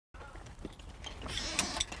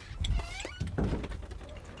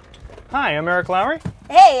Hi, I'm Eric Lowry.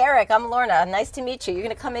 Hey, Eric, I'm Lorna. Nice to meet you. You're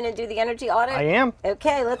going to come in and do the energy audit? I am.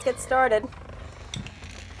 Okay, let's get started.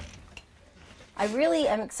 I really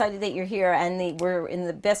am excited that you're here, and we're in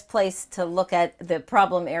the best place to look at the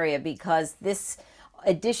problem area because this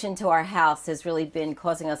addition to our house has really been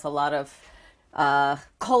causing us a lot of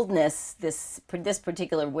coldness this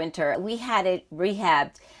particular winter. We had it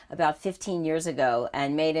rehabbed about 15 years ago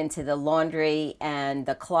and made into the laundry and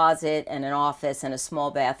the closet and an office and a small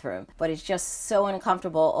bathroom. But it's just so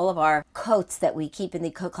uncomfortable. All of our coats that we keep in the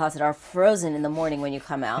coat closet are frozen in the morning when you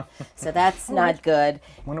come out. So that's not good.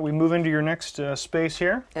 Why don't we move into your next space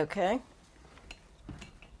here? Okay.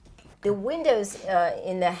 The windows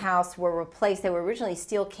in the house were replaced. They were originally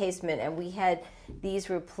steel casement, and we had these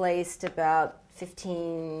replaced about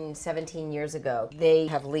 15, 17 years ago. They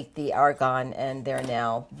have leaked the argon, and they're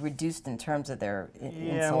now reduced in terms of their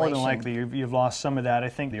insulation. Yeah, more than likely you've lost some of that. I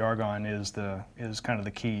think the argon is kind of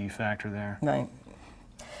the key factor there. Right.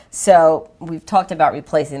 So we've talked about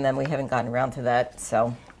replacing them. We haven't gotten around to that.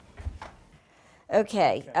 So.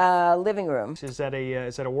 Okay, living room. Is that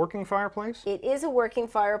a working fireplace? It is a working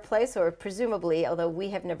fireplace, or presumably, although we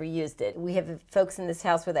have never used it. We have folks in this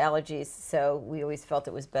house with allergies, so we always felt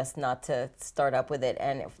it was best not to start up with it.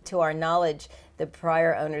 And to our knowledge, the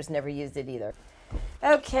prior owners never used it either.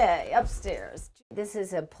 Okay, upstairs. This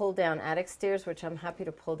is a pull-down attic stairs, which I'm happy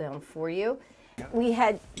to pull down for you. We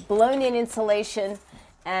had blown-in insulation,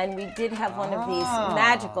 and we did have one of these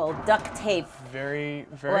magical duct tape. Very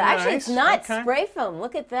nice. Well, actually, it's not spray foam.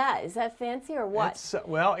 Look at that. Is that fancy or what?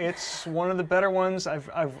 It's one of the better ones.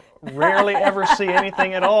 I've rarely ever see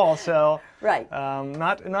anything at all. So right.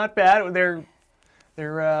 Not bad.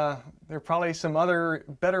 There are probably some other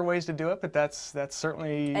better ways to do it, but that's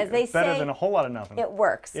certainly better than a whole lot of nothing. It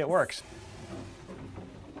works. It works.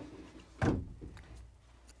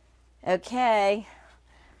 Okay.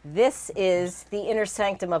 This is the inner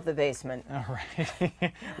sanctum of the basement. All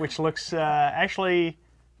right, which looks actually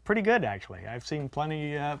pretty good. Actually, I've seen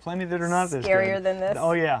plenty that are not this good. Scarier than this.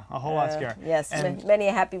 Oh yeah, a whole lot scarier. Yes, and many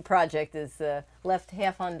a happy project is left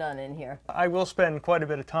half undone in here. I will spend quite a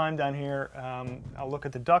bit of time down here. I'll look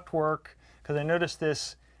at the ductwork because I noticed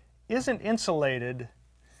this isn't insulated,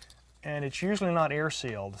 and it's usually not air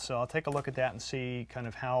sealed. So I'll take a look at that and see kind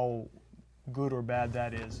of how good or bad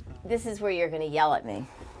that is. This is where you're going to yell at me.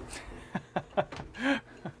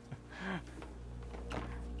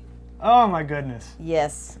 Oh my goodness.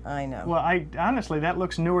 Yes, I know. Well, honestly, that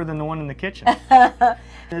looks newer than the one in the kitchen.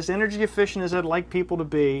 As energy efficient as I'd like people to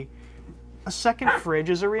be, a second fridge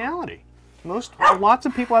is a reality. Lots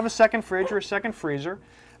of people have a second fridge or a second freezer.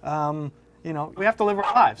 You know, we have to live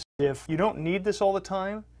our lives. If you don't need this all the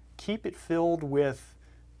time, keep it filled with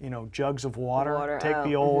jugs of water. Take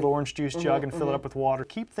the old orange juice jug and fill it up with water.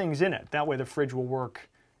 Keep things in it. That way the fridge will work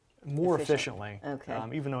more efficiently. Okay.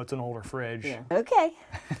 Even though it's an older fridge. Yeah. Okay.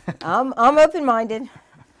 I'm open-minded.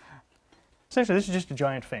 Essentially, this is just a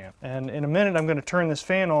giant fan. And in a minute, I'm going to turn this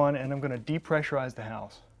fan on and I'm going to depressurize the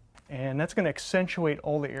house. And that's going to accentuate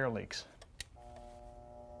all the air leaks.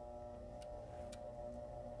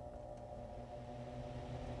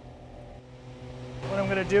 What I'm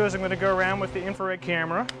going to do is I'm going to go around with the infrared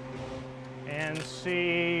camera and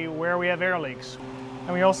see where we have air leaks.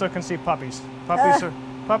 And we also can see puppies.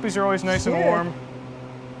 Puppies are always nice and warm.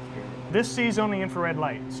 This sees only infrared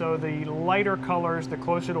light, so the lighter colors, the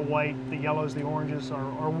closer to white, the yellows, the oranges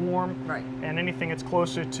are warm. Right. And anything that's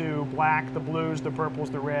closer to black, the blues, the purples,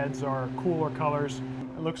 the reds are cooler colors.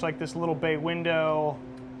 It looks like this little bay window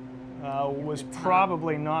was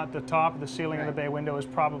probably not the top. The ceiling of the bay window is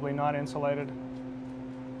probably not insulated.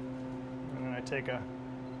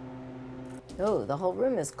 Oh, the whole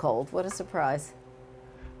room is cold. What a surprise.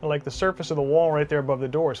 Like the surface of the wall right there above the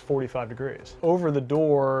door is 45 degrees. Over the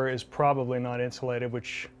door is probably not insulated,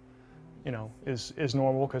 which, is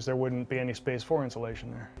normal because there wouldn't be any space for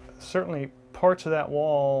insulation there. Certainly parts of that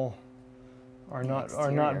wall are not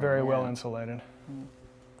very well insulated.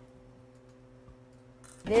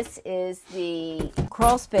 This is the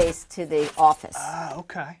crawl space to the office.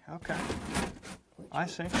 Okay. I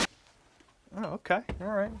see. Oh, okay, all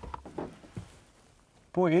right.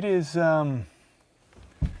 Boy, it is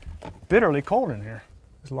bitterly cold in here.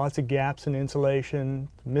 There's lots of gaps in insulation,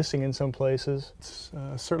 missing in some places. It's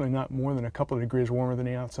certainly not more than a couple of degrees warmer than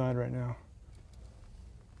the outside right now.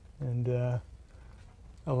 And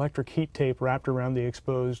electric heat tape wrapped around the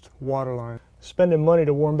exposed water line. Spending money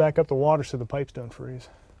to warm back up the water so the pipes don't freeze.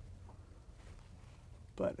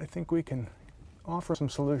 But I think we can offer some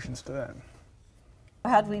solutions to that.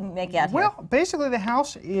 How do we make out here? Well, basically the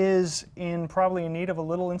house is probably in need of a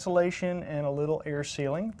little insulation and a little air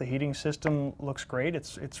sealing. The heating system looks great.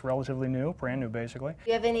 It's relatively new, brand new basically.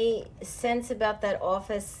 Do you have any sense about that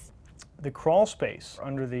office? The crawl space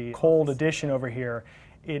under the cold addition over here,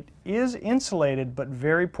 it is insulated but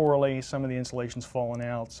very poorly. Some of the insulation's fallen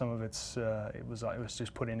out. Some of it was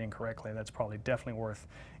just put in incorrectly. That's probably definitely worth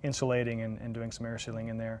insulating and doing some air sealing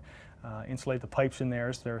in there. Insulate the pipes in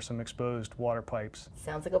there, so there are some exposed water pipes.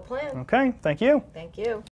 Sounds like a plan. Okay, thank you. Thank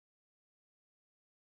you.